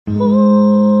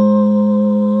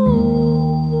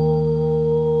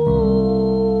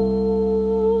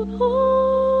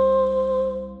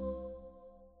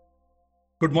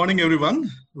Good morning,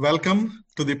 everyone. Welcome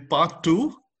to the part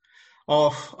 2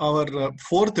 of our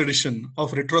fourth edition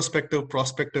of Retrospective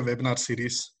Prospective webinar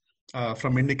series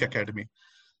from Indic Academy.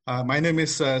 My name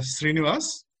is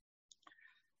Srinivas,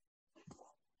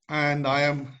 and I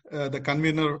am the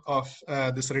convener of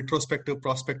this Retrospective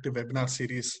Prospective webinar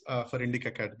series for Indic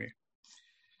Academy.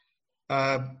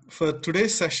 For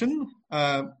today's session,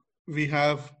 we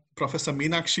have Professor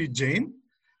Meenakshi Jain,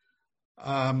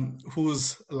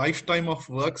 whose lifetime of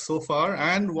work so far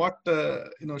and what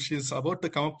she's about to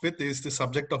come up with is the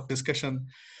subject of discussion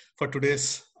for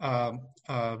today's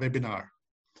webinar.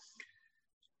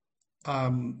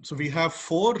 So we have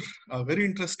four very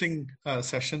interesting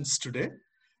sessions today.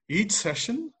 In each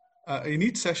session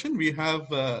we have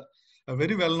a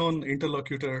very well-known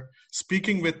interlocutor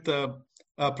speaking with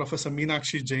Professor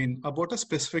Meenakshi Jain about a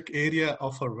specific area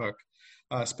of her work,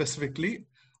 specifically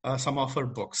some of her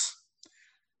books.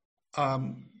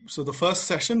 So the first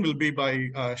session will be by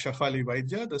Shefali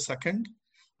Vaidya. The second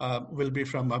will be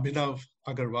from Abhinav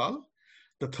Agarwal.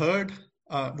 The third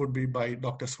would be by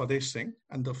Dr. Swadesh Singh.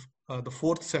 And the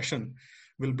fourth session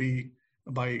will be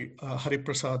by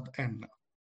Hariprasad N.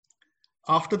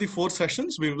 After the four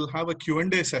sessions, we will have a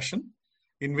Q&A session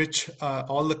in which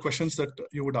all the questions that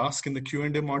you would ask in the Q&A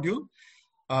module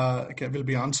will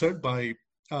be answered by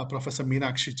Professor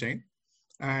Meenakshi Jain.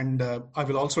 And I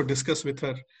will also discuss with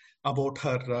her about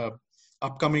her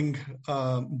upcoming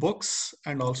books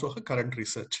and also her current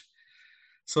research.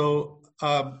 So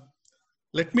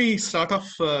let me start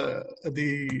off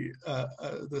the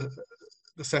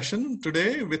session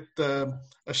today with a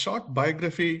short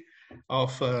biography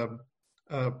of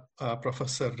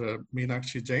Professor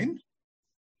Meenakshi Jain.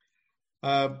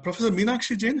 Professor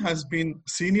Meenakshi Jain has been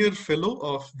Senior Fellow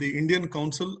of the Indian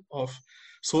Council of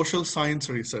Social Science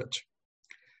Research.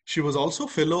 She was also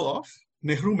Fellow of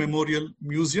Nehru Memorial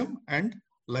Museum and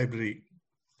Library.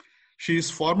 She is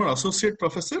former Associate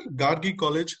Professor, Gargi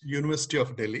College, University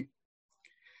of Delhi.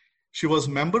 She was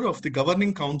member of the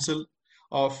Governing Council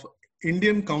of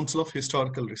Indian Council of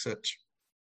Historical Research.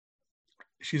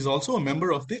 She is also a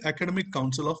member of the Academic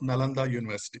Council of Nalanda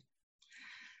University.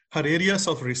 Her areas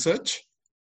of research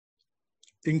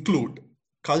include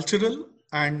cultural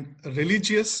and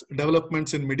religious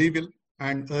developments in medieval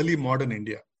and early modern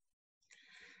India.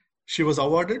 She was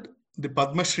awarded the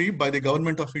Padma Shri by the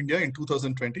Government of India in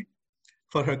 2020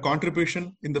 for her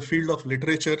contribution in the field of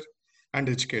literature and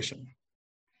education.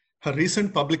 Her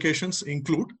recent publications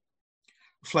include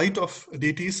Flight of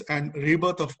Deities and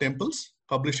Rebirth of Temples,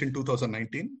 published in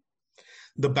 2019,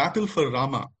 The Battle for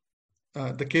Rama,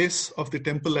 The Case of the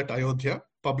Temple at Ayodhya,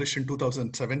 published in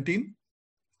 2017,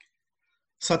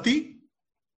 Sati,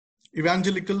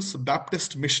 Evangelicals,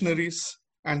 Baptist Missionaries,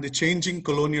 and the Changing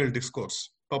Colonial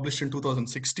Discourse, published in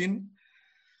 2016,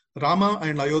 Rama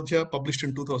and Ayodhya, published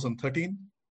in 2013,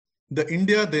 The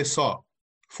India They Saw,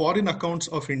 Foreign Accounts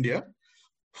of India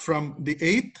from the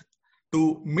 8th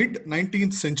to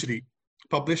mid-19th century,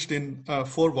 published in 3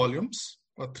 volumes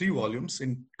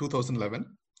in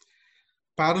 2011,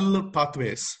 Parallel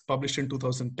Pathways, published in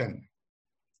 2010.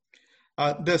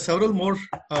 There are several more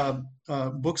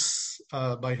books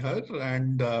by her,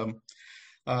 and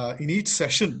in each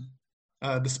session,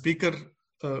 the speaker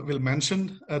will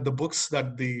mention the books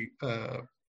that the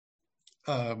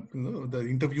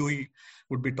interviewee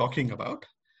would be talking about.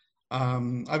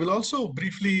 I will also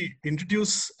briefly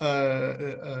introduce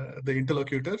the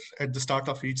interlocutor at the start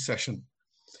of each session.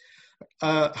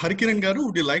 Harikiran Garu,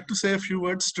 would you like to say a few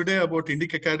words today about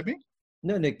Indic Academy?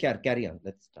 No, carry on.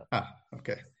 Let's start.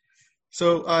 Okay.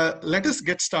 So let us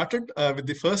get started with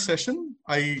the first session.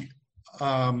 I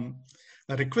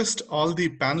request all the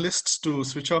panelists to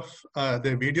switch off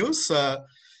their videos.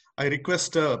 I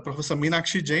request Professor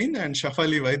Meenakshi Jain and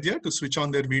Shefali Vaidya to switch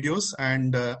on their videos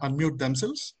and unmute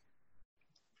themselves.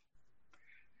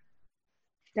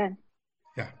 Done.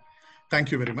 Yeah,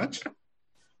 thank you very much.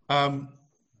 Hello,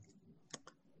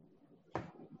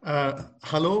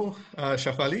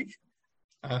 Shefali.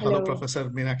 Hello, Professor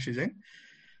Meenakshi Jain.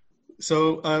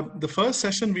 So the first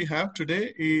session we have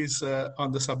today is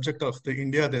on the subject of the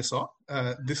India They Saw.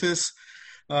 This is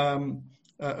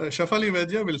Shefali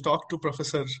Vaidya will talk to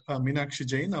Professor Meenakshi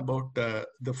Jain about the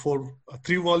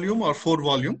 3-volume or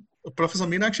 4-volume. Professor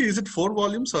Meenakshi, is it 4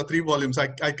 volumes or 3 volumes?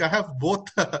 I have both.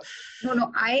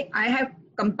 No, I have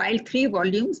compiled 3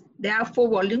 volumes. There are 4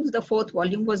 volumes. The 4th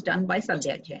volume was done by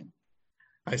Sandhya Jain.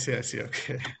 I see.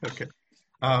 Okay.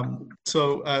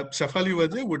 So Shefali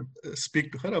Vaidya would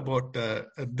speak to her about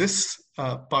this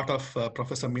part of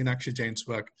Professor Meenakshi Jain's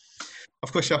work.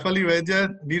 Of course, Shefali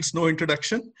Vaidya needs no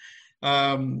introduction.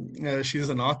 She's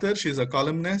an author, she's a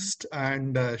columnist,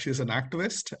 and she's an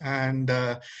activist, and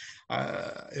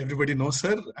everybody knows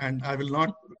her. And I will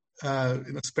not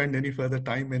spend any further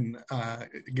time in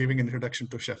giving an introduction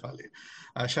to Shefali.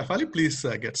 Shefali, please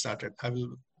get started. I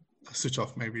will switch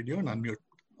off my video and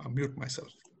unmute myself.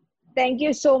 Thank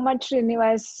you so much,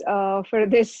 Srinivas, for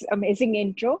this amazing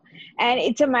intro. And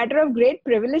it's a matter of great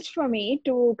privilege for me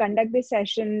to conduct this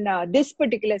session, this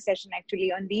particular session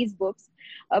actually, on these books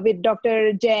with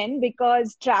Dr. Jain,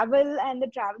 because travel and the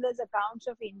traveler's accounts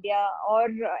of India or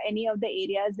any of the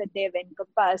areas that they've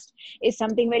encompassed is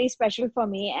something very special for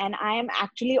me. And I am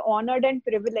actually honored and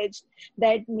privileged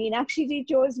that Meenakshi ji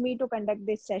chose me to conduct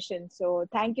this session. So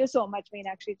thank you so much,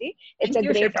 Meenakshi ji. It's a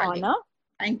great honor.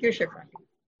 Thank you, Shefali.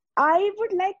 I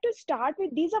would like to start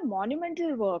with, these are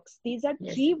monumental works. These are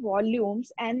 3 volumes,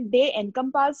 and they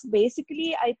encompass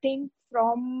basically, I think,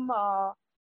 from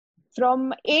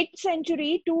 8th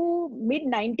century to mid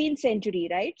 19th century,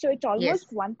 right? So it's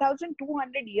almost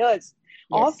 1,200 years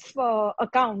of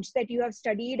accounts that you have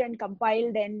studied and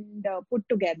compiled and put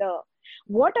together.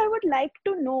 What I would like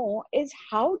to know is,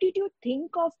 how did you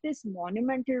think of this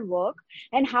monumental work,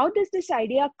 and how does this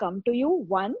idea come to you,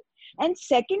 one? And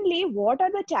secondly, what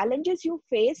are the challenges you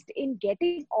faced in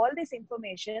getting all this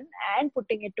information and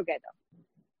putting it together?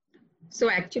 So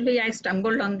actually, I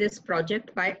stumbled on this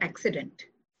project by accident.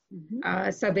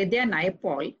 Savedya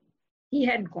Naipaul, he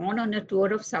had gone on a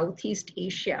tour of Southeast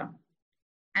Asia,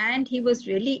 and he was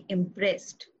really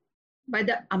impressed by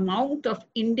the amount of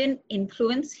Indian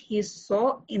influence he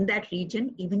saw in that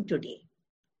region even today.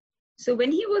 So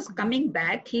when he was coming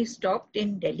back, he stopped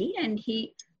in Delhi and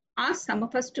he asked some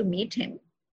of us to meet him.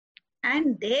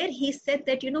 And there he said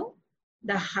that,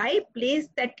 the high place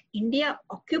that India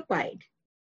occupied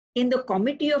in the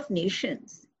Committee of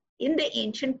Nations in the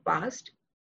ancient past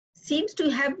seems to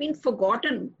have been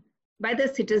forgotten by the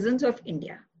citizens of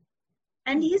India.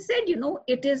 And he said,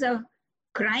 it is a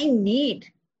crying need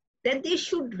that they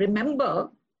should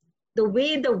remember the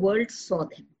way the world saw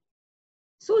them.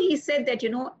 So he said that,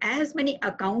 as many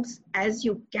accounts as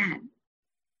you can,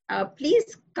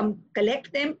 please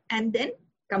collect them and then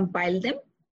compile them.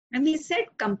 And he said,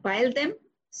 compile them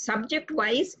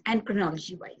subject-wise and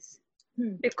chronology-wise.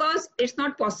 Because it's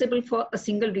not possible for a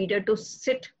single reader to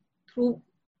sit through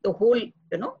the whole,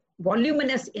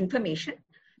 voluminous information.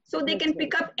 So they can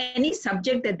pick up any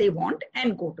subject that they want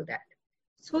and go to that.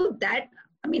 So that,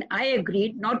 I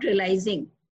agreed, not realizing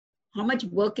how much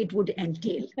work it would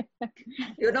entail.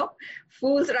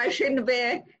 Fools rush in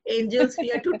where angels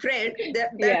fear to tread.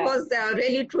 That was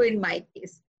really true in my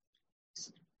case.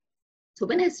 So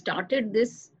when I started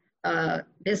this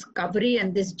discovery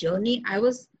and this journey, I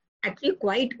was actually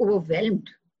quite overwhelmed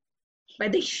by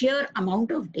the sheer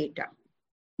amount of data.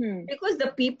 Because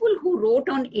the people who wrote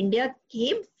on India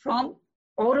came from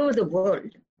all over the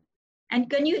world. And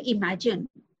can you imagine,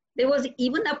 there was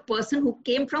even a person who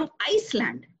came from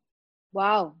Iceland.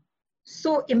 Wow.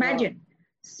 So imagine. Wow.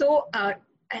 So,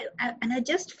 I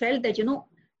just felt that,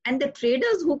 and the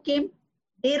traders who came,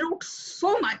 they wrote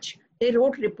so much. They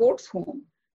wrote reports home.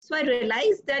 So I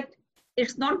realized that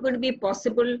it's not going to be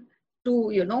possible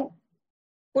to,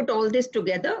 put all this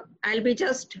together. I'll be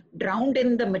just drowned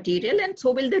in the material, and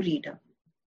so will the reader.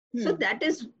 So that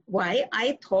is why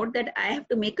I thought that I have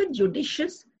to make a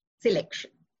judicious selection,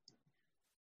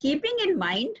 keeping in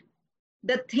mind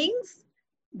the things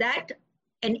that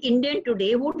an Indian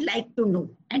today would like to know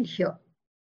and hear.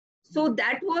 So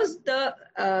that was the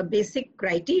basic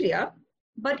criteria,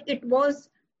 but it was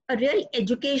a real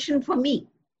education for me,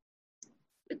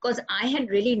 because I had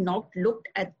really not looked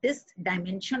at this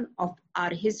dimension of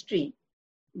our history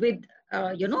with,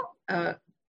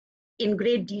 in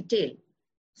great detail.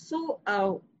 So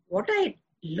what I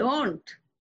learned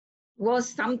was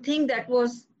something that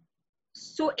was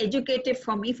so educative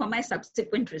for me for my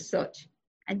subsequent research.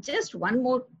 And just one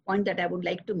more point that I would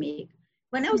like to make.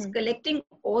 When I was collecting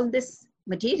all this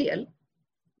material,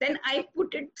 then I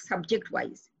put it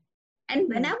subject-wise. And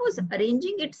when I was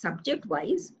arranging it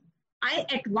subject-wise, I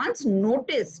at once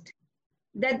noticed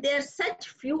that there are such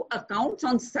few accounts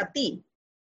on Sati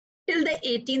till the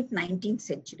 18th, 19th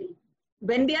century.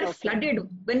 When we are flooded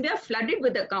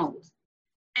with accounts,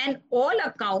 and all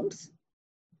accounts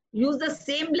use the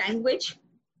same language,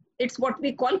 it's what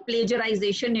we call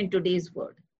plagiarization in today's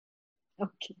world.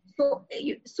 Okay. So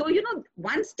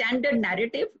one standard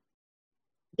narrative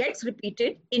gets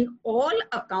repeated in all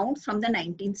accounts from the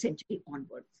 19th century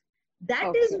onwards.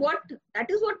 That is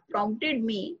what prompted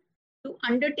me to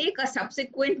undertake a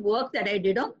subsequent work that I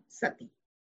did on Sati.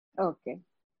 Okay.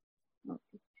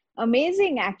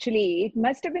 Amazing, actually. It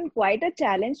must have been quite a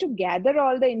challenge to gather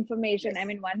all the information. Yes. I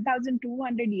mean,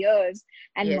 1,200 years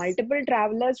and Yes. multiple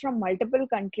travelers from multiple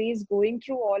countries going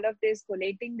through all of this,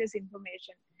 collating this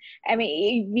information. I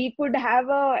mean, we could have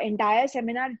an entire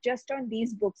seminar just on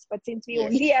these books, but since we Yes.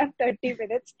 only have 30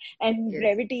 minutes and Yes.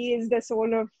 brevity is the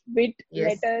soul of wit, Yes.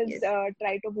 let us Yes.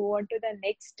 try to move on to the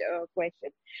next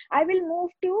question. I will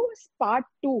move to part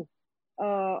 2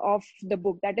 of the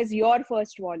book, that is your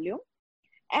first volume.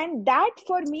 And that,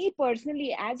 for me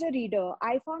personally as a reader,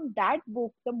 I found that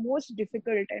book the most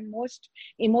difficult and most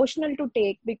emotional to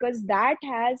take, because that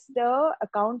has the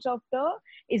accounts of the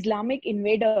Islamic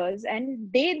invaders, and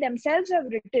they themselves have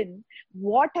written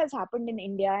what has happened in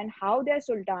India and how their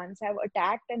sultans have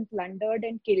attacked and plundered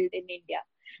and killed in India.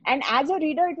 And as a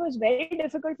reader, it was very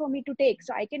difficult for me to take.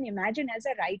 So I can imagine, as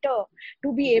a writer,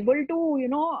 to be able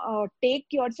to take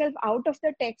yourself out of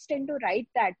the text and to write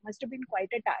that must have been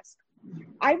quite a task.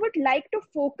 I would like to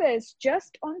focus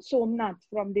just on Somnath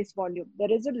from this volume.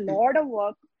 There is a lot of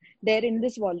work there in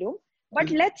this volume. But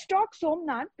let's talk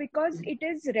Somnath because it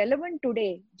is relevant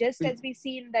today, just as we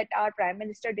seen that our Prime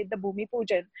Minister did the Bhumi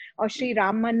Pujan of Sri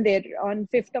Ram Mandir on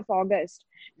 5th of August.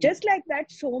 Just like that,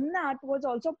 Somnath was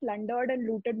also plundered and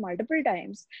looted multiple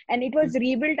times, and it was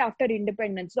rebuilt after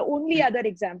independence, the only other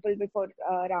example before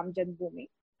Ram Janmabhoomi.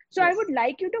 So I would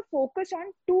like you to focus on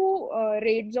two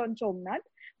raids on Somnath.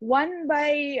 One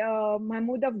by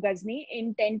Mahmud of Ghazni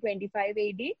in 1025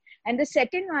 AD, and the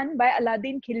second one by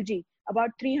Alauddin Khilji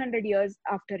about 300 years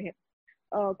after him.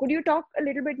 Could you talk a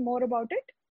little bit more about it?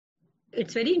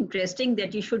 It's very interesting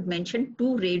that you should mention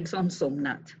two raids on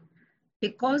Somnath,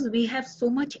 because we have so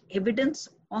much evidence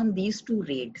on these two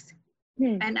raids.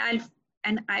 And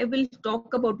I will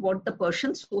talk about what the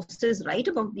Persian sources write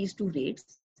about these two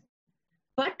raids.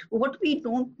 But what we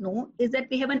don't know is that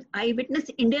we have an eyewitness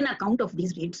Indian account of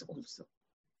these raids also.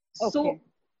 Okay.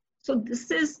 So this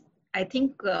is, I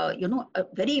think,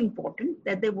 very important,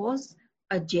 that there was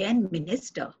a Jain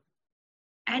minister,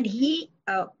 and he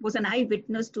was an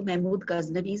eyewitness to Mahmud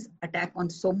Ghaznavi's attack on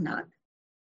Somnath.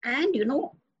 And,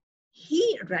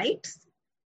 he writes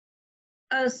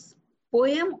a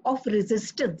poem of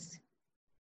resistance.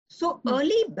 So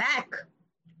early back,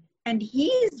 and he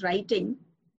is writing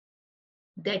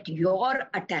that your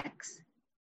attacks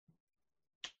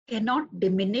cannot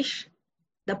diminish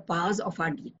the powers of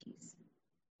our deities.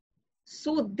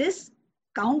 So this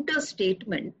counter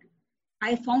statement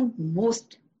I found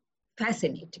most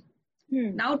fascinating.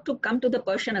 Now to come to the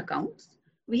Persian accounts,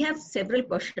 we have several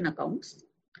Persian accounts.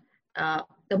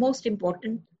 The most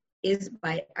important is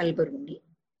by Al-Biruni,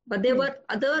 but there were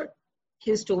other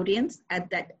historians at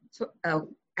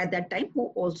that time who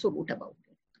also wrote about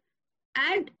it.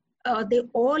 And they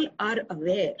all are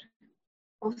aware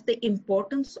of the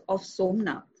importance of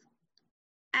Somnath,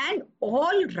 and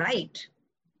all write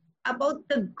about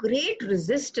the great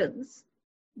resistance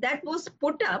that was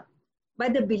put up by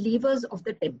the believers of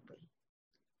the temple.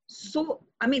 So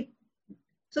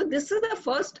this is the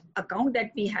first account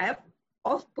that we have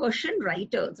of Persian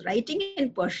writers writing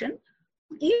in Persian,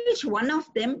 each one of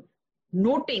them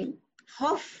noting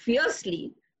how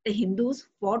fiercely the Hindus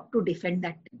fought to defend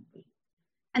that temple.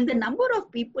 And the number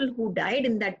of people who died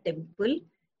in that temple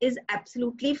is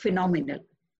absolutely phenomenal.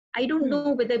 I don't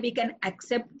know whether we can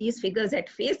accept these figures at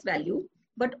face value,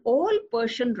 but all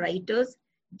Persian writers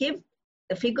give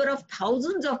the figure of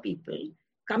thousands of people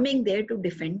coming there to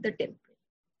defend the temple.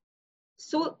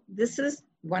 So this is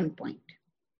one point.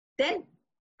 Then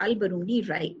Al-Biruni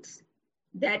writes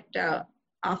that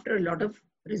after a lot of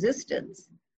resistance,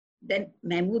 then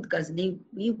Mahmud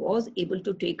Ghaznavi was able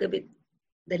to take away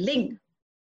the ling,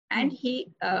 and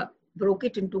he broke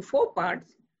it into 4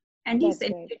 parts, and he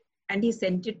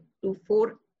sent it to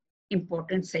 4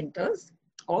 important centers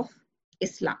of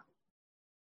Islam.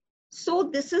 So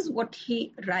this is what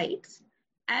he writes.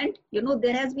 And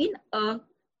there has been a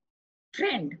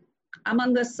trend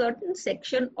among a certain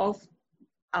section of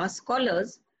our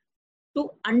scholars to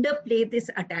underplay this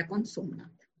attack on Somnath.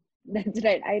 That's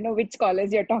right. I know which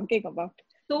scholars you're talking about.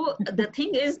 So the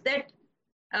thing is that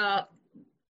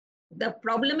the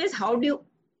problem is, how do you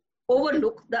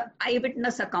overlook the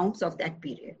eyewitness accounts of that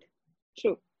period?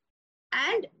 True.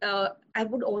 And I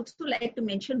would also like to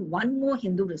mention one more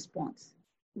Hindu response.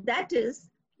 That is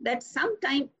that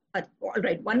sometime, all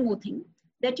right, one more thing,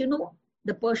 that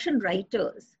the Persian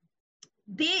writers,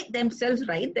 they themselves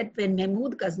write that when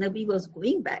Mahmud Ghaznavi was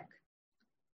going back,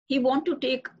 he wanted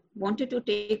to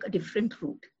take a different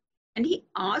route. And he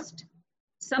asked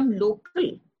some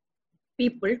local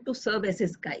people to serve as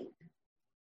his guide.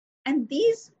 And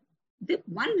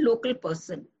one local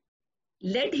person,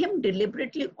 led him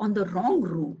deliberately on the wrong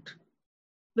route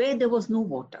where there was no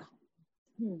water.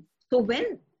 So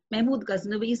when Mahmud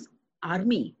Ghaznavi's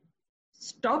army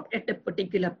stopped at a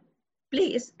particular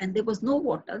place and there was no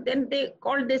water, then they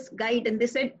called this guide and they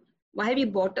said, why have you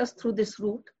brought us through this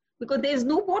route? Because there is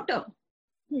no water.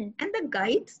 And the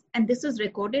guides, and this is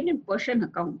recorded in Persian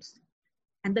accounts,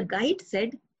 and the guide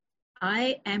said,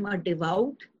 I am a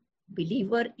devout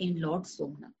believer in Lord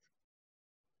Somnath.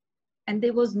 And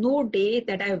there was no day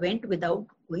that I went without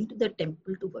going to the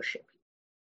temple to worship.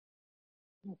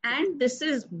 And this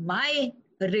is my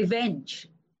revenge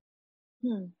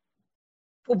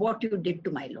for what you did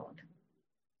to my Lord.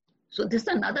 So this is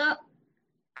another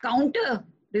counter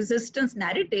resistance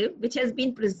narrative which has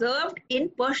been preserved in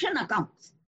Persian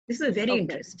accounts. This is very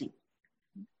interesting.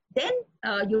 Then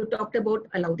you talked about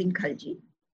Alauddin Khalji.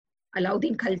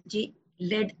 Alauddin Khalji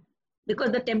led,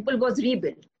 because the temple was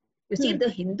rebuilt. You see, the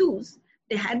Hindus,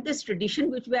 they had this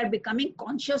tradition which we are becoming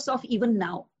conscious of even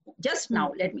now. Just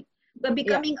now, we're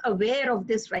becoming aware of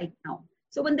this right now.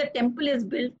 So when the temple is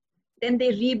built, then they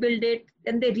rebuild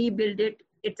it,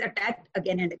 it's attacked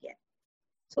again and again.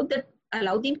 So that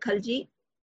Alauddin Khalji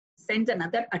sends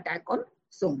another attack on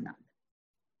Somnath.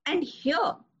 And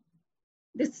here,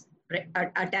 this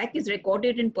attack is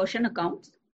recorded in Persian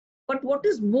accounts. But what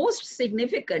is most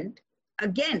significant,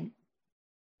 again,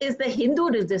 is the Hindu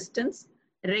resistance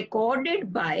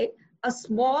recorded by a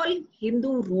small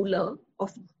Hindu ruler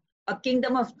of a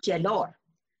kingdom of Jalore.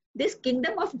 This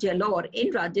kingdom of Jalore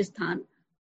in Rajasthan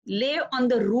lay on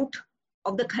the route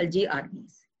of the Khalji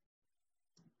armies.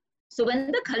 So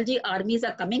when the Khalji armies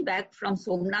are coming back from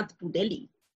Somnath to Delhi,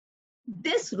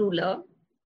 this ruler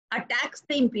attacks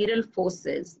the imperial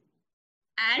forces,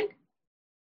 and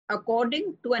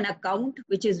according to an account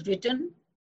which is written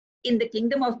in the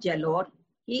kingdom of Jalore,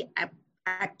 he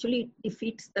actually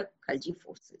defeats the Khalji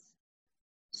forces.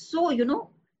 So,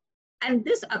 and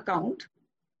this account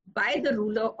by the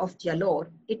ruler of Jalore,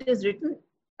 it is written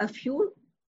a few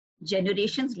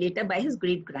generations later by his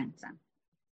great-grandson.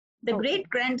 The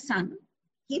great-grandson,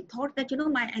 he thought that,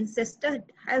 my ancestor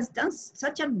has done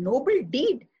such a noble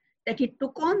deed that he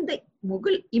took on the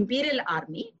Mughal imperial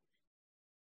army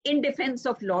in defense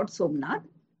of Lord Somnath,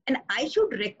 and I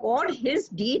should record his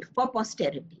deed for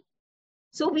posterity.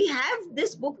 So we have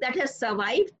this book that has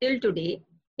survived till today.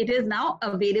 It is now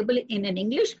available in an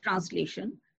English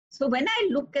translation. So when I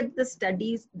look at the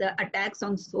studies, the attacks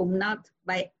on Somnath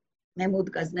by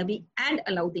Mahmud Ghaznavi and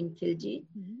Alauddin Khilji,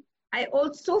 I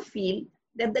also feel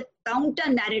that the counter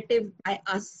narrative by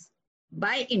us,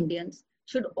 by Indians,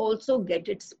 should also get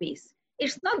its space.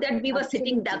 It's not that we were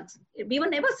sitting ducks. We were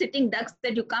never sitting ducks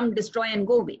that you come, destroy and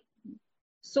go away.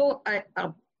 So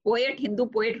a poet, Hindu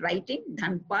poet writing,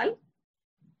 Dhanpal,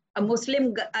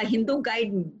 a Hindu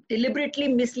guide deliberately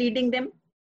misleading them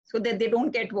so that they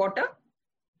don't get water,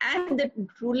 and the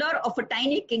ruler of a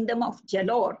tiny kingdom of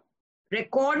Jalore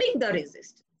recording the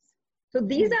resistance. So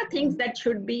these are things that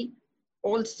should be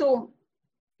also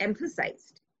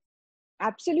emphasized.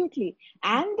 Absolutely.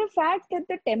 And the fact that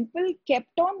the temple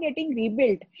kept on getting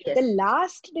rebuilt. Yes. The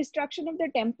last destruction of the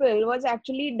temple was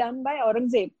actually done by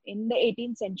Aurangzeb in the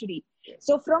 18th century. Yes.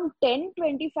 So from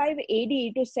 1025 AD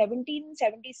to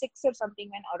 1776 or something,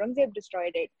 when Aurangzeb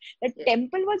destroyed it, the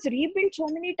temple was rebuilt so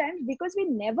many times because we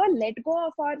never let go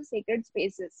of our sacred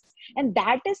spaces. And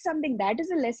that is something, that is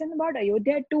a lesson about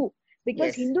Ayodhya too,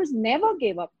 because Hindus never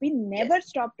gave up. We never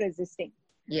stopped resisting.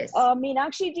 Yes.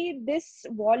 Meenakshi ji, this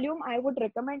volume I would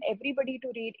recommend everybody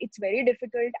to read. It's very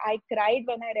difficult. I cried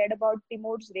when I read about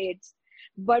Timur's raids,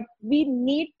 but we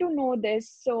need to know this.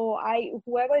 So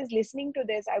whoever is listening to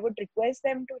this, I would request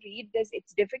them to read this.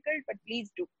 It's difficult, but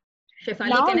please do.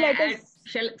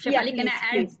 Shefali, can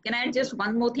I add just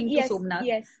one more thing to Somnath?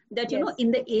 Yes. That,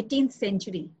 in the 18th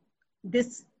century,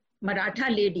 this Maratha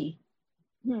lady,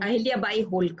 Ahilya Bai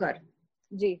Holkar,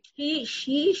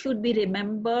 she should be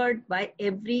remembered by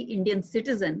every Indian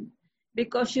citizen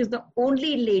because she's the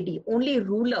only lady, only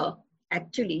ruler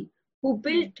actually, who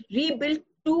rebuilt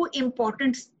two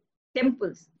important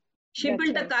temples. She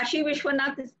built the Kashi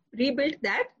Vishwanath, rebuilt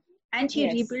that, and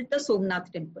she rebuilt the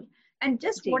Somnath temple. And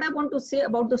just what I want to say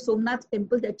about the Somnath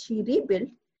temple that she rebuilt,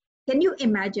 can you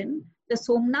imagine the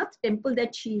Somnath temple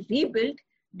that she rebuilt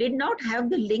did not have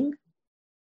the ling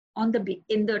on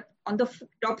the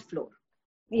top floor.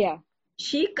 Yeah.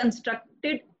 She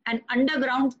constructed an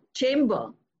underground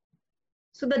chamber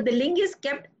so that the ling is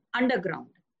kept underground,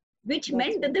 which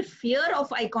meant that the fear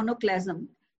of iconoclasm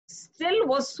still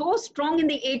was so strong in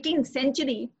the 18th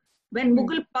century when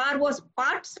Mughal power was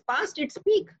past its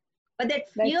peak. But that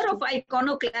fear of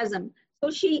iconoclasm,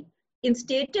 so she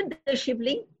instated the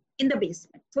Shivling in the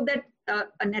basement so that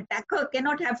an attacker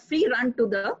cannot have free run to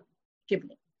the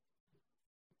shibboleth.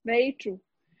 Very true.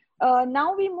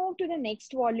 Now we move to the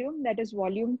next volume, that is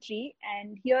volume 3.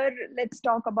 And here let's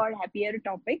talk about happier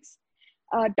topics.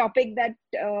 A topic that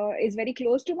is very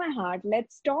close to my heart.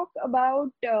 Let's talk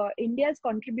about India's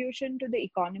contribution to the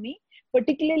economy,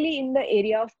 particularly in the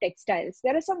area of textiles.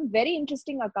 There are some very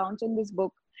interesting accounts in this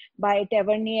book by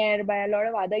Tavernier, by a lot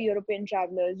of other European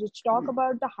travelers, which talk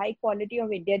about the high quality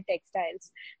of Indian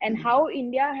textiles and how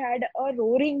India had a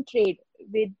roaring trade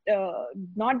with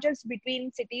not just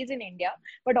between cities in India,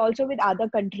 but also with other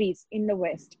countries in the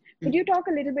West. Could you talk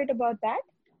a little bit about that?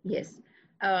 Yes.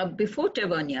 Before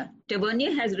Tavernier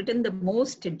has written the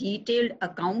most detailed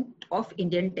account of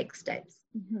Indian textiles.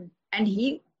 And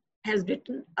he has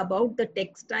written about the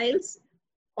textiles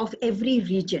of every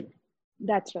region.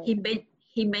 That's right.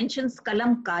 He mentions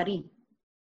Kalamkari.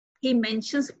 He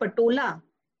mentions Patola.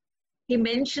 He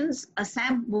mentions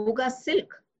Assam Moga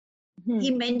silk.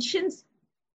 He mentions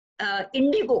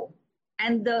indigo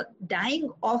and the dyeing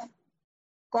of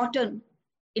cotton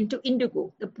into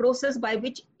indigo, the process by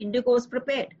which indigo was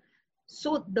prepared.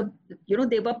 So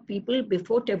there were people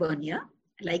before Tavernier,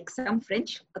 like some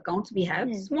French accounts we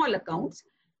have, small accounts,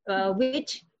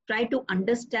 which try to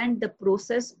understand the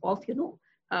process of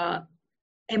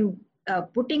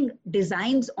putting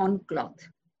designs on cloth,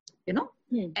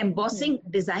 embossing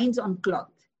designs on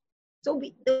cloth. So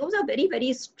those are very,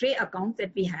 very stray accounts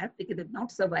that we have because they've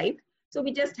not survived. So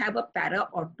we just have a para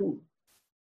or two.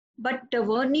 But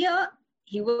Tavernier,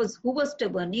 who was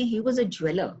Tavernier? He was a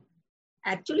jeweler.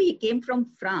 Actually, he came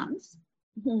from France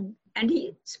and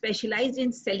he specialized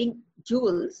in selling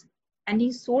jewels, and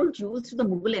he sold jewels to the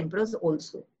Mughal emperors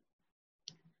also.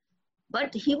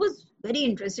 But he was very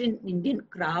interested in Indian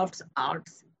crafts,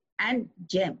 arts, and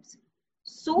gems.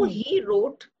 So he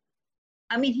wrote,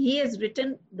 he has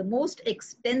written the most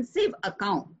extensive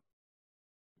account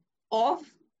of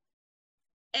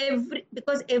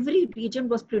because every region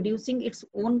was producing its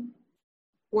own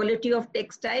quality of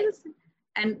textiles,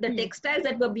 and the textiles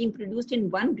that were being produced in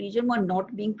one region were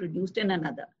not being produced in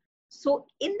another. So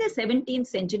in the 17th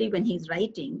century, when he's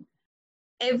writing,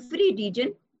 every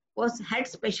region had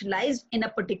specialized in a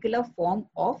particular form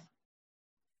of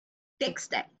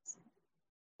textiles.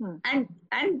 And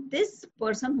this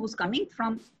person who's coming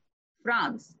from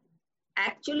France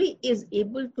actually is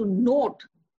able to note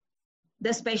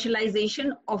the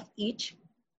specialization of each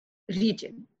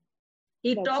region.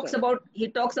 He talks about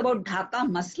Dhaka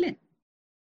muslin.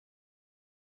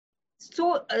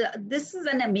 So this is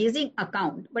an amazing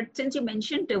account. But since you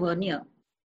mentioned Tavernier,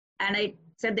 and I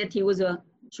said that he was a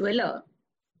jeweler,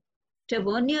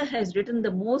 Tavernier has written the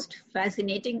most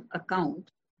fascinating account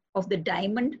of the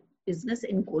diamond business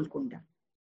in Golconda.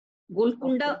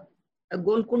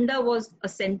 Golconda was a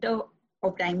center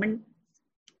of diamond.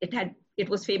 It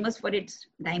was famous for its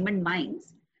diamond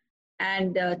mines.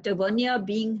 And Tavernier,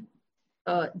 being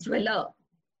a jeweler,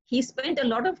 he spent a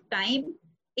lot of time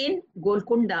in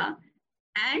Golconda,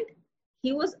 and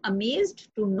he was amazed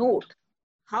to note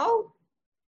how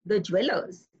the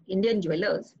jewelers, Indian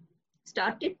jewelers,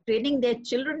 started training their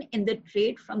children in the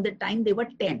trade from the time they were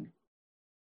 10.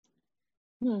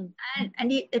 And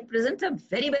it presents a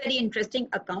very, very interesting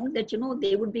account that,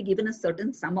 they would be given a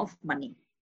certain sum of money.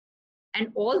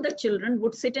 And all the children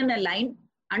would sit in a line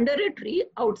under a tree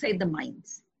outside the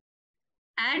mines.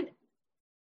 And,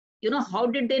 how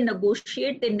did they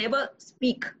negotiate? They never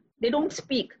speak. They don't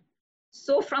speak.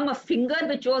 So from a finger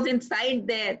which was inside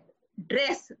their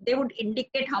dress, they would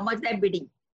indicate how much they're bidding.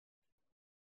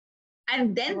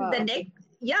 And then the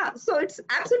next, so it's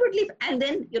absolutely, and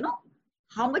then,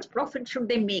 how much profit should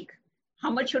they make?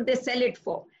 How much should they sell it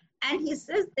for? And he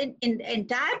says that in the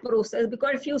entire process,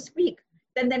 because if you speak,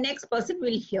 then the next person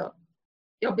will hear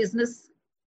your business,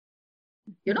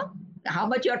 how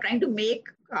much you're trying to make,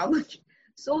 how much.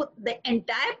 So the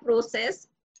entire process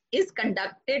is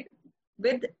conducted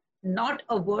with not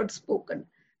a word spoken.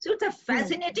 So it's a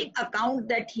fascinating account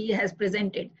that he has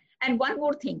presented. And one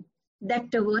more thing, that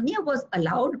Tavernier was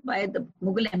allowed by the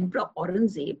Mughal Emperor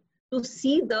Aurangzeb to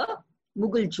see the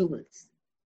Mughal jewels.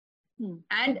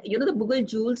 And, the Mughal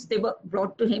jewels, they were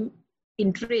brought to him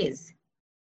in trays.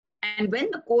 And when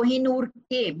the Kohinoor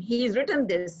came, he's written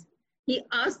this. He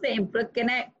asked the emperor, can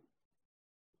I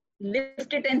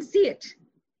lift it and see it?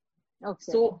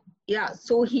 Okay.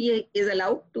 So he is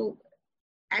allowed to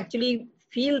actually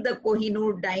feel the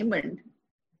Kohinoor diamond,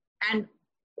 and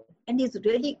he's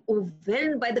really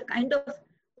overwhelmed by the kind of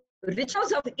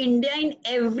richness of India in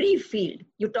every field.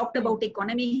 You talked about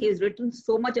economy. He has written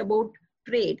so much about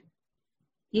trade.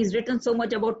 He's written so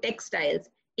much about textiles,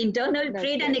 internal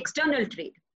trade and external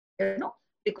trade.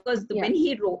 because when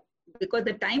he wrote, because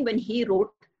the time when he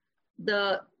wrote,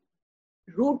 the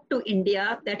route to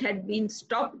India that had been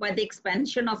stopped by the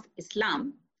expansion of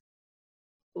Islam,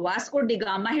 Vasco da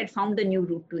Gama had found a new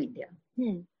route to India.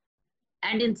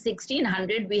 And in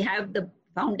 1600, we have the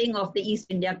founding of the East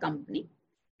India Company.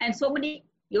 And so many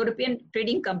European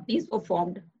trading companies were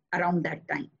formed around that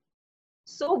time.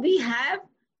 So we have,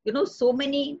 so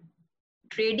many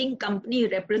trading company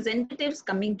representatives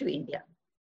coming to India.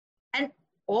 And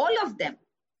all of them,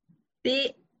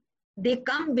 they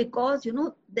come because,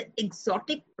 the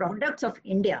exotic products of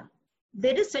India,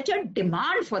 there is such a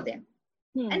demand for them.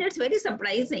 And it's very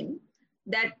surprising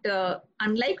that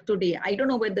unlike today, I don't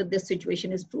know whether this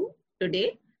situation is true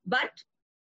today, but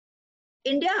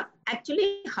India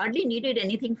actually hardly needed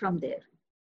anything from there.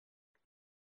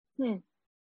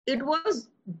 It was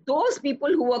those people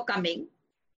who were coming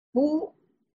who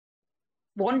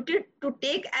wanted to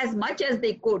take as much as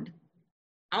they could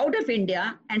out of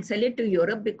India and sell it to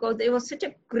Europe because there was such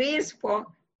a craze for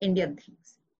Indian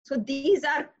things. So these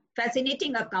are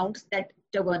fascinating accounts that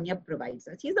Tavernier provides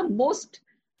us. He's the most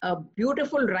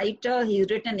beautiful writer. He's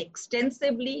written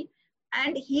extensively,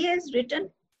 and he has written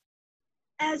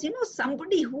as,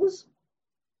 somebody who's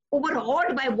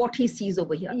overawed by what he sees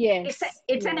over here. Yes.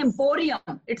 It's an emporium.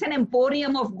 It's an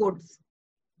emporium of goods.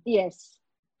 Yes.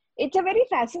 It's a very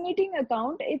fascinating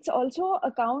account. It's also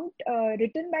an account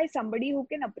written by somebody who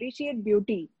can appreciate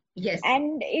beauty. Yes.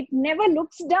 And it never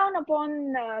looks down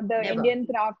upon the Indian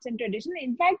crafts and tradition.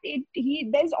 In fact,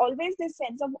 there's always this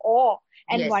sense of awe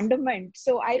and wonderment.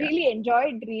 So I really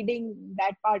enjoyed reading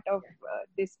that part of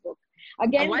this book.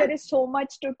 Again, there is so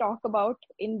much to talk about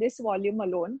in this volume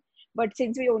alone. But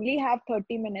since we only have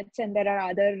 30 minutes and there are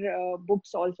other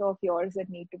books also of yours that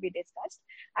need to be discussed,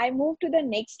 I move to the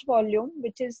next volume,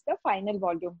 which is the final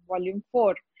volume, volume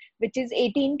 4, which is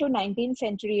 18th to 19th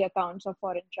century accounts of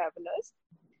foreign travelers.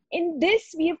 In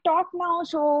this, we've talked now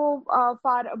so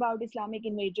far about Islamic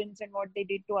invasions and what they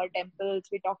did to our temples.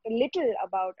 We talked a little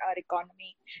about our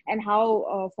economy and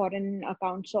how foreign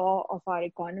accounts saw of our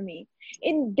economy.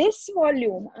 In this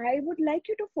volume, I would like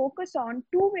you to focus on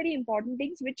two very important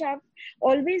things which have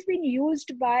always been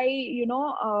used by,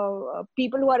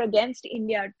 people who are against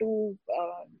India to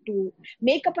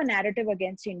make up a narrative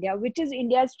against India, which is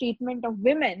India's treatment of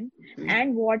women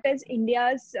and what is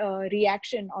India's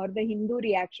reaction or the Hindu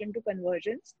reaction to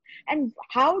conversions, and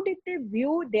how did they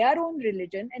view their own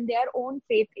religion and their own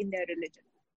faith in their religion.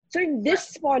 So in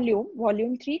this volume,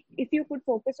 volume 3, if you could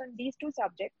focus on these two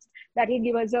subjects, that will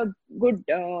give us a good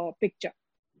picture.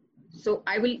 So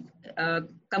I will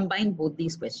combine both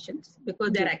these questions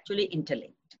because they're actually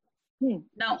interlinked.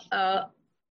 Now,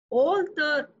 all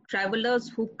the travelers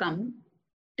who come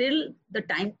till the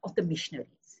time of the missionaries,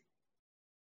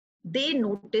 they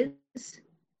notice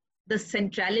the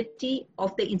centrality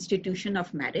of the institution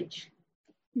of marriage.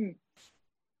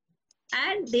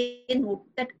 And they note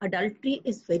that adultery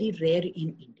is very rare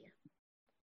in India.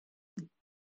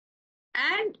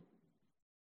 And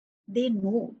they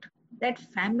note that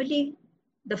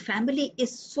the family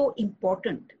is so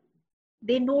important.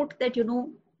 They note that,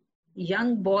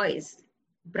 young boys,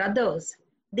 brothers,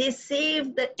 they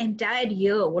save the entire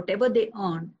year, whatever they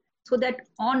earn, so that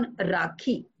on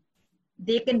Rakhi,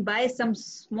 they can buy some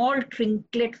small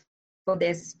trinket for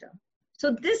their sister.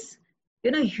 So this,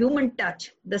 human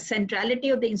touch, the centrality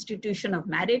of the institution of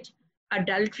marriage,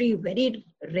 adultery very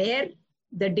rare,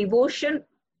 the devotion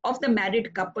of the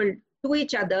married couple to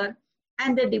each other,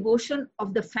 and the devotion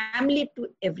of the family to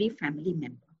every family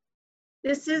member.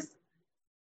 This is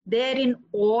there in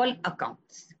all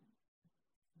accounts.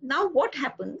 Now what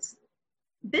happens?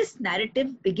 This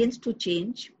narrative begins to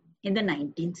change in the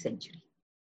 19th century.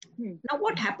 Now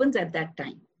what happens at that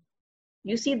time?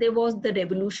 You see, there was the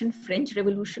revolution, French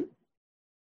Revolution.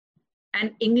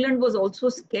 And England was also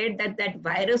scared that that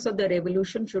virus of the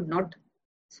revolution should not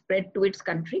spread to its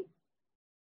country.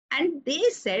 And they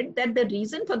said that the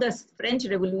reason for the French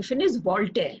Revolution is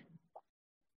Voltaire.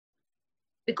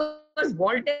 Because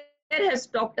Voltaire has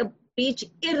preached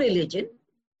irreligion.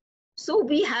 So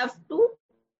we have to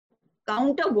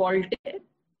counter Voltaire.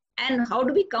 And how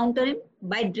do we counter him?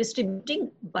 By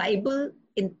distributing Bible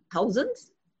in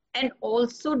thousands and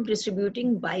also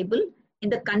distributing Bible in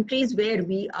the countries where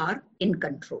we are in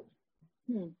control.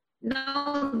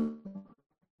 Now,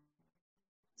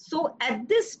 so at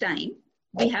this time,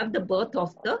 we have the birth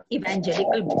of the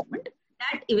evangelical movement.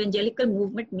 That evangelical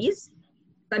movement means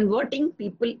converting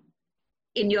people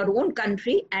in your own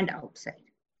country and outside.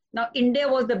 Now, India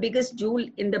was the biggest jewel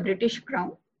in the British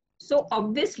crown. So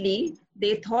obviously,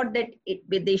 they thought that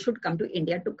they should come to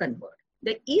India to convert.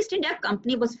 The East India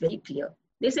Company was very clear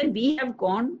They said, we have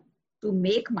gone to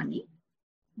make money.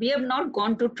 We have not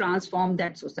gone to transform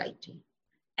that society.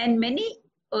 And many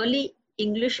early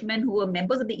Englishmen who were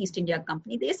members of the East India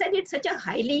Company, they said it's such a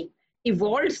highly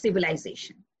evolved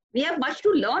civilization. We have much to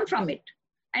learn from it,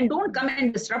 and don't come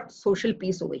and disrupt social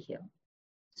peace over here.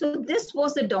 So this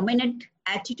was the dominant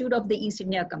attitude of the East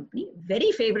India Company,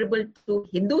 very favorable to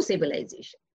Hindu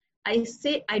civilization.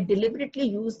 I deliberately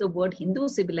use the word Hindu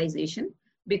civilization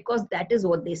because that is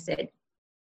what they said.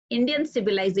 Indian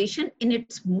civilization in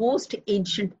its most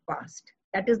ancient past.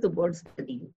 That is the words that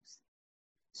they use.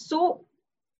 So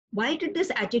why did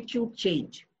this attitude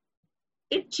change?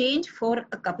 It changed for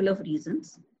a couple of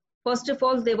reasons. First of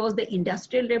all, there was the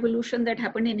Industrial Revolution that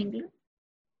happened in England.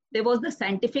 There was the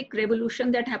Scientific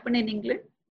Revolution that happened in England.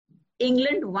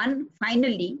 England won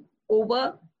finally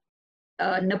over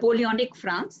Napoleonic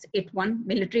France. It won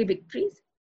military victories.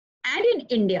 And in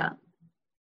India,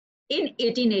 in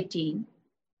 1818,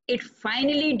 it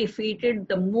finally defeated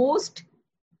the most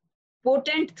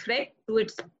potent threat to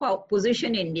its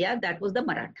position in India, that was the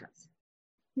Marathas.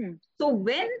 So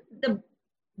when the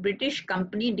British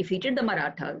company defeated the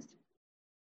Marathas,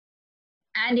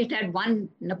 and it had won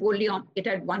Napoleon, it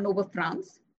had won over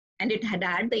France, and it had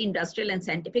had the Industrial and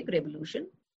Scientific Revolution,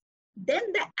 then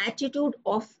the attitude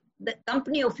of the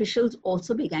company officials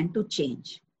also began to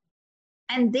change.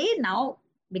 And they now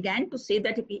began to say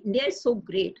that if India is so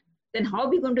great, then how are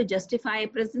we going to justify a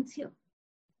presence here?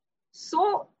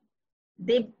 So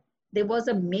there was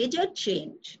a major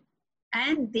change,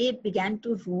 and they began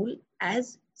to rule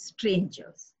as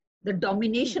strangers. The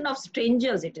domination of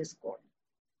strangers, it is called.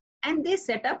 And they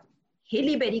set up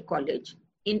Haileybury College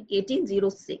in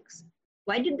 1806.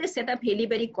 Why did they set up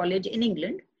Haileybury College in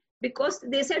England? Because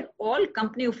they said all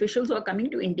company officials who are coming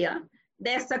to India,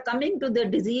 they're succumbing to the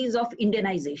disease of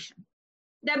Indianization.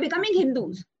 They're becoming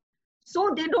Hindus.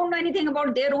 So they don't know anything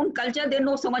about their own culture. They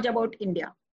know so much about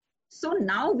India. So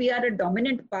now we are a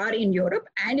dominant power in Europe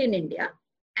and in India,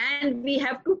 and we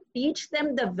have to teach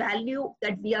them the value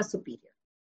that we are superior.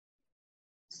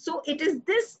 So it is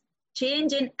this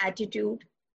change in attitude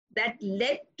that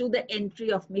led to the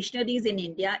entry of missionaries in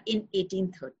India in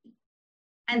 1830.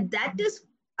 And that is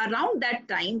around that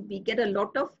time, we get a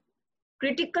lot of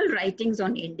critical writings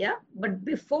on India, but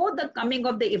before the coming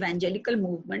of the evangelical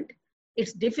movement,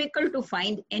 it's difficult to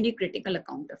find any critical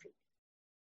account of it.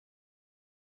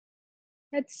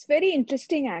 That's very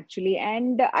interesting, actually.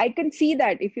 And I can see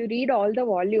that if you read all the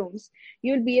volumes,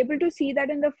 you'll be able to see that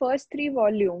in the first 3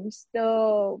 volumes,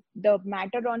 the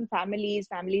matter on families,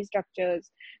 family structures,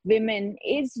 women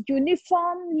is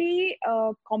uniformly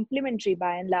complementary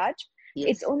by and large. Yes.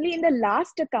 It's only in the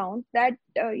last account that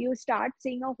you start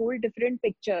seeing a whole different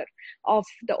picture of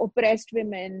the oppressed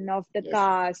women, of the yes.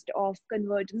 caste, of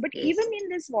conversion. But yes. even in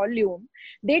this volume,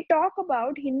 they talk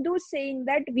about Hindus saying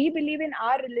that we believe in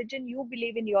our religion, you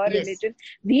believe in your yes. religion.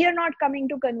 We are not coming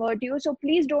to convert you, so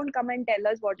please don't come and tell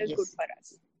us what is yes. good for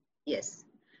us. Yes.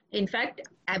 In fact,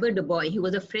 Abbé de Bois, he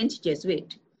was a French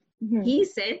Jesuit. Mm-hmm. He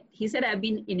said, I've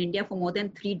been in India for more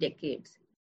than 3 decades.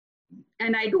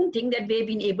 And I don't think that we've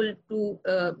been able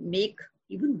to make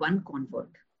even one convert.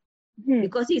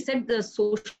 Because he said the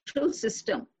social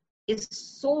system is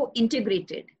so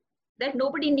integrated that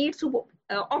nobody needs to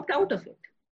opt out of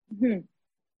it.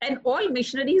 And all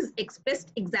missionaries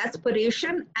expressed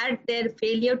exasperation at their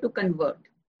failure to convert.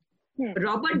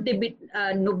 Robert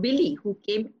Nobili, who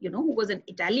came, who was an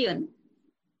Italian,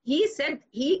 he said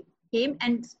he came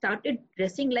and started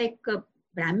dressing like a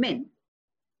Brahmin,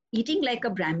 eating like a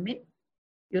Brahmin.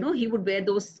 He would wear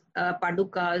those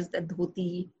padukas, the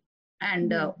dhoti,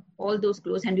 and all those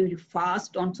clothes, and he would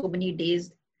fast on so many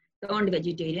days, turned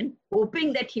vegetarian,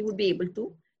 hoping that he would be able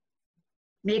to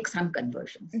make some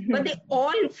conversions. But they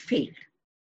all failed.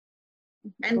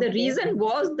 And the reason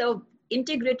was the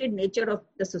integrated nature of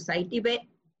the society, where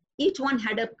each one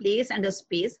had a place and a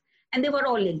space, and they were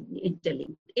all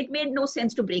interlinked. It made no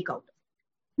sense to break out.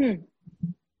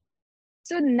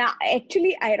 So now,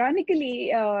 actually,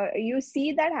 ironically, you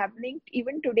see that happening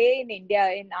even today in India,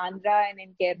 in Andhra and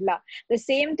in Kerala. The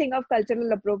same thing of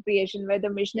cultural appropriation, where the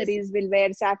missionaries will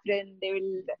wear saffron, they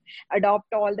will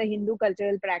adopt all the Hindu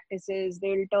cultural practices, they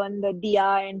will turn the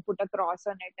diya and put a cross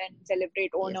on it and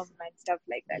celebrate Onam and stuff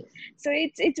like that. So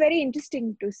it's very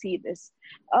interesting to see this.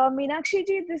 Meenakshi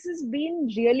ji, this has been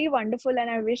really wonderful, and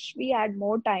I wish we had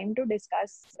more time to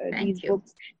discuss these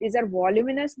books. These are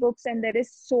voluminous books, and there is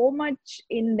so much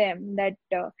in them that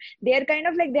they're kind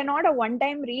of like, they're not a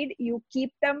one-time read. You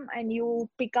keep them and you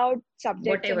pick out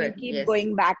subjects and you keep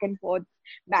going back and forth.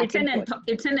 It's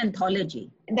an anthology.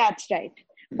 That's right.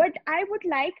 But I would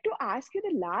like to ask you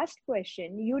the last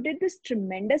question. You did this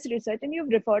tremendous research and you've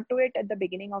referred to it at the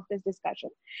beginning of this discussion.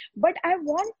 But I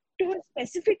want to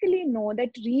specifically know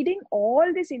that reading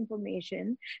all this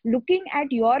information, looking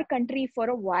at your country for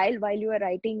a while you were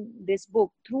writing this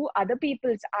book through other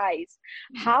people's eyes,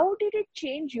 how did it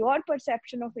change your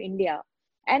perception of India?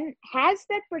 And has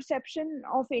that perception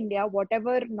of India,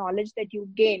 whatever knowledge that you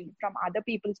gained from other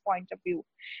people's point of view,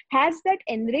 has that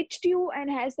enriched you and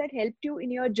has that helped you in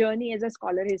your journey as a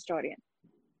scholar historian?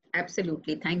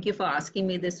 Absolutely. Thank you for asking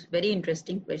me this very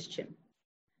interesting question.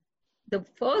 The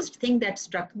first thing that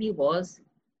struck me was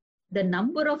the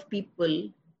number of people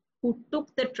who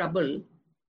took the trouble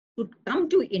to come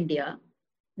to India,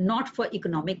 not for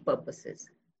economic purposes.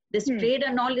 This trade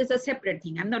and all is a separate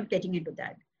thing. I'm not getting into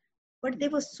that. But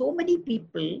there were so many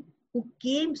people who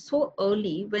came so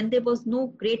early when there was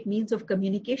no great means of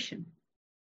communication.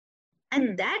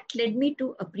 And that led me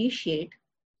to appreciate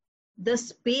the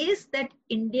space that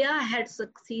India had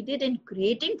succeeded in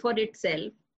creating for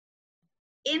itself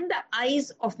in the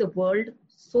eyes of the world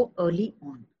so early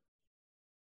on.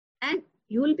 And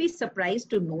you will be surprised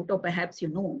to note, or perhaps you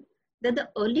know, that the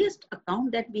earliest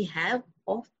account that we have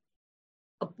of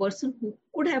a person who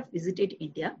could have visited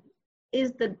India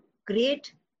is the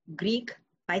great Greek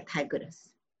Pythagoras.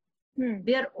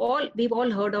 We've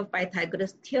all heard of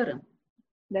Pythagoras' theorem.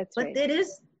 That's but right. There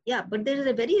is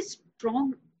a very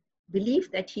strong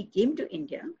belief that he came to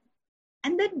India,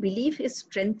 and that belief is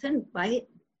strengthened by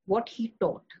what he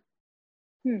taught.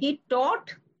 He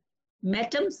taught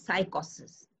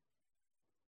metempsychosis.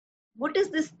 What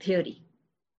is this theory?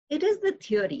 It is the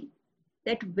theory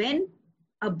that when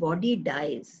a body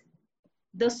dies,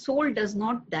 the soul does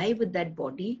not die with that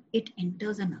body, it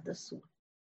enters another soul.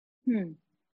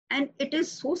 And it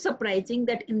is so surprising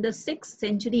that in the 6th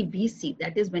century BC,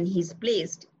 that is when he's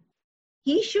placed,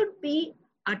 he should be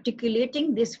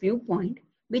articulating this viewpoint,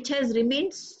 which has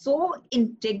remained so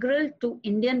integral to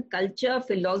Indian culture,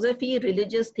 philosophy,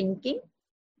 religious thinking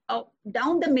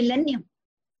down the millennium.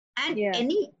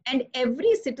 And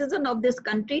every citizen of this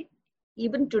country,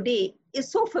 even today, is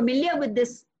so familiar with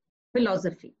this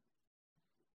philosophy.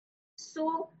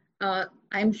 So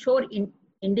I'm sure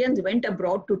Indians went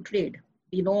abroad to trade,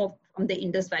 from the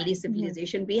Indus Valley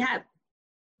civilization we have.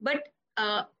 But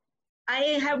I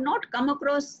have not come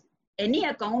across any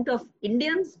account of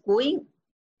Indians going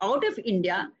out of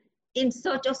India in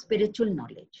search of spiritual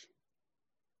knowledge.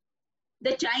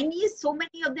 The Chinese, so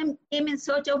many of them came in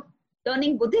search of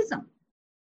learning Buddhism.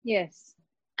 Yes.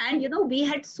 And, we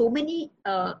had so many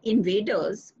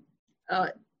invaders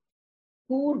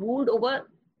who ruled over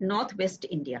Northwest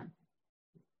India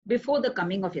before the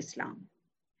coming of Islam.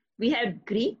 We had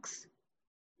Greeks,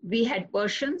 we had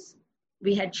Persians,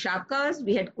 we had Shakas,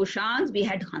 we had Kushans, we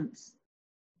had Huns.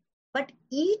 But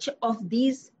each of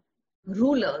these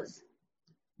rulers,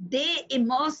 they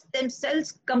immersed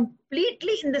themselves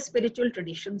completely in the spiritual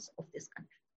traditions of this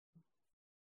country.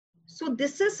 So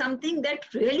this is something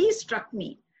that really struck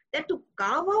me, that to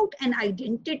carve out an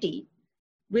identity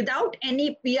without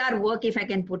any PR work, if I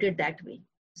can put it that way,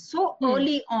 so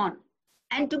early on,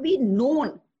 and to be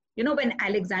known. When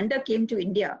Alexander came to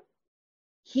India,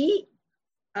 he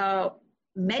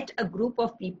met a group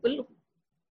of people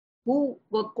who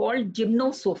were called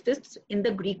gymnosophists in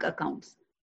the Greek accounts.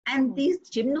 And these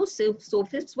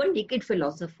gymnosophists were naked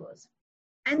philosophers.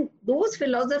 And those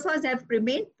philosophers have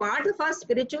remained part of our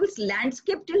spiritual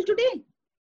landscape till today.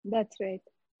 That's right.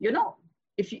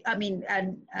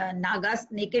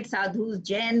 Nagas, naked sadhus,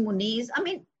 Jain, Munis,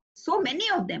 so many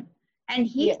of them. And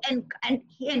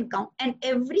and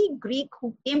every Greek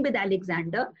who came with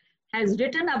Alexander has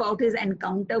written about his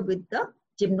encounter with the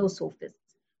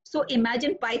gymnosophists. So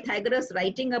imagine Pythagoras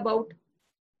writing about,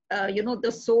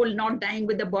 the soul not dying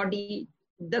with the body,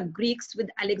 the Greeks with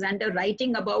Alexander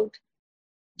writing about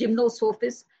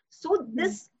gymnosophists. So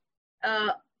this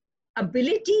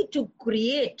ability to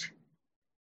create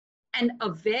an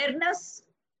awareness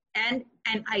and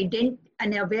an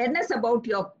awareness about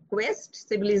your quest,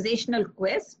 civilizational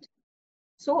quest,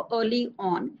 so early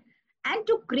on, and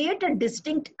to create a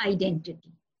distinct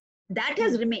identity. That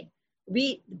has remained.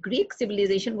 Greek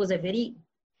civilization was a very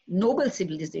noble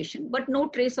civilization, but no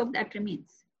trace of that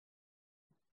remains.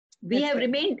 We have a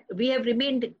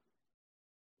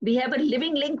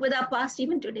living link with our past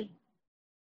even today.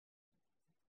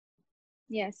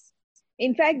 Yes.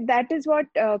 In fact, that is what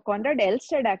Conrad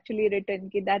Elstead actually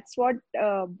written. That's what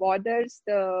bothers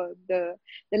the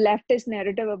leftist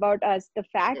narrative about us. The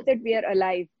fact that we are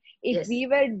alive. If Yes. we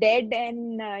were dead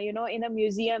and, in a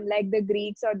museum like the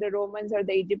Greeks or the Romans or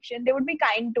the Egyptian, they would be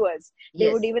kind to us. They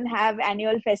Yes. would even have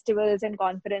annual festivals and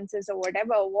conferences or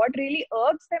whatever. What really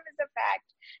irks them is the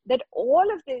fact that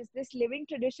all of this living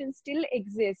tradition still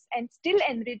exists and still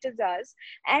enriches us.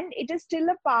 And it is still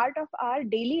a part of our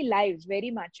daily lives,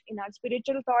 very much in our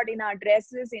spiritual thought, in our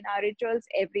dresses, in our rituals,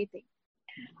 everything.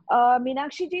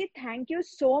 Meenakshi ji, thank you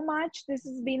so much. This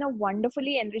has been a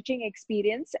wonderfully enriching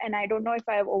experience, and I don't know if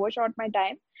I have overshot my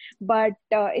time, but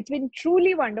it's been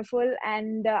truly wonderful,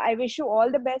 and I wish you all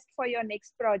the best for your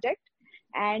next project,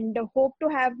 and hope to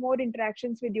have more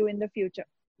interactions with you in the future.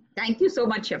 Thank you so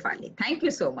much, Shefali. Thank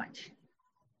you so much.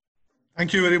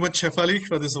 Thank you very much, Shefali,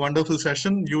 for this wonderful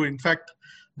session. You, in fact,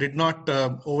 did not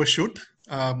overshoot.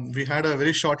 We had a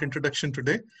very short introduction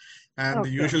today, and the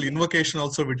usual invocation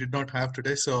also we did not have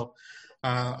today. So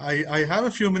I have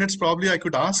a few minutes. Probably I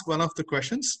could ask one of the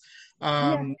questions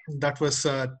that was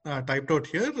typed out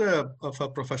here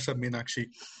of Professor Meenakshi.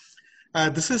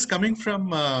 This is coming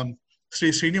from Sri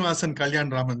Srinivasan Kalyan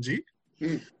Ramanji.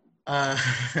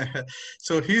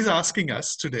 So he's asking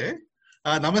us today.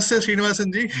 Namaste,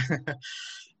 Srinivasanji.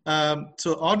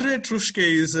 So Audrey Truschke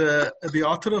is the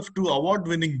author of 2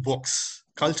 award-winning books,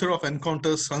 Culture of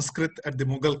Encounters, Sanskrit at the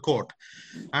Mughal Court,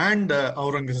 and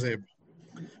Aurangzeb.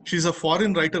 She's a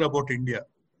foreign writer about India.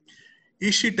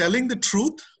 Is she telling the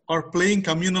truth or playing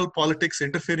communal politics,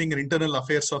 interfering in internal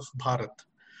affairs of Bharat?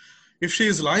 If she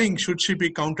is lying, should she be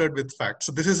countered with facts?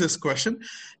 So this is his question.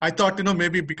 I thought,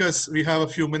 maybe because we have a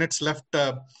few minutes left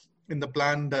in the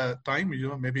planned time,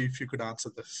 maybe if you could answer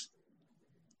this.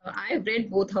 I've read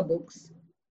both her books,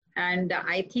 and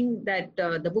I think that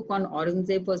the book on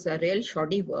Aurangzeb was a real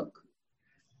shoddy work,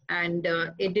 and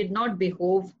it did not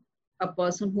behove a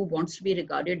person who wants to be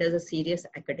regarded as a serious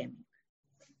academic.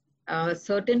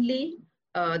 Certainly,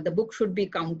 the book should be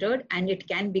countered, and it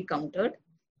can be countered,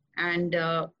 and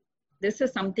this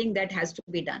is something that has to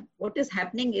be done. What is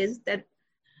happening is that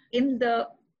in the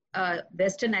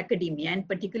Western academia, and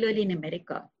particularly in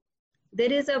America,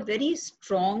 there is a very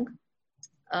strong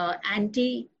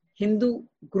anti-Hindu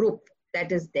group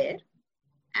that is there.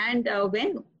 And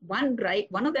when one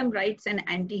of them writes an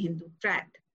anti-Hindu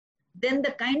tract, then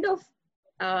the kind of,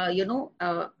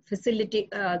 facility,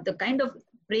 the kind of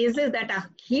praises that are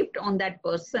heaped on that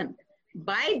person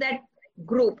by that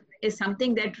group is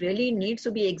something that really needs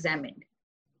to be examined.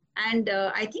 And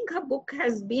I think her book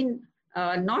has been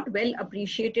not well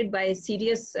appreciated by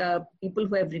serious people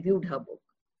who have reviewed her book.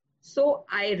 So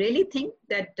I really think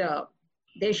that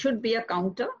there should be a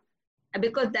counter,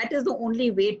 because that is the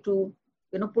only way to,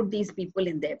 put these people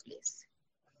in their place.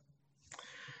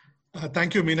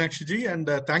 Thank you, Meenakshi ji, and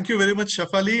thank you very much,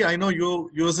 Shefali. I know you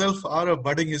yourself are a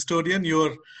budding historian.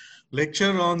 Your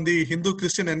lecture on the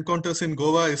Hindu-Christian encounters in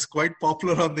Goa is quite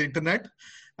popular on the internet.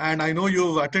 And I know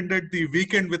you've attended the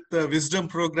Weekend with the Wisdom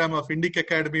program of Indic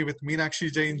Academy with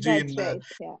Meenakshi Jain ji in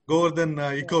Govardhan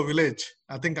Eco Village.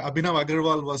 I think Abhinav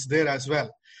Agarwal was there as well.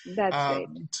 That's right.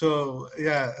 So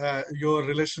your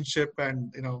relationship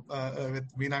and with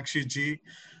Meenakshi ji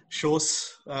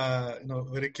shows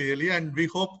very clearly, and we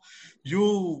hope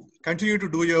you continue to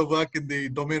do your work in the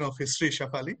domain of history,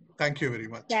 Shefali. Thank you very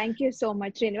much. Thank you so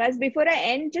much, Srinivas. Before I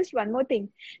end, just one more thing.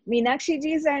 Meenakshi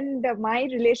ji's and my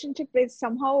relationship is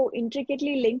somehow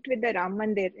intricately linked with the Ram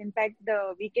Mandir. In fact,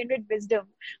 the Weekend with Wisdom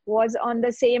was on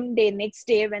the same day, next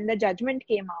day when the judgment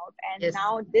came out. And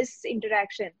now this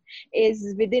interaction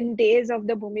is within days of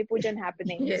the Bhumi Pujan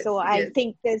happening. So I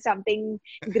think there's something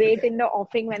great in the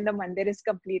offering when the Mandir is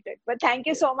completed. But thank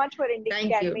you so much for Indic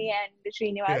Academy and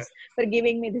Srinivas for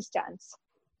giving me this chance.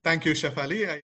 Thank you, Shefali.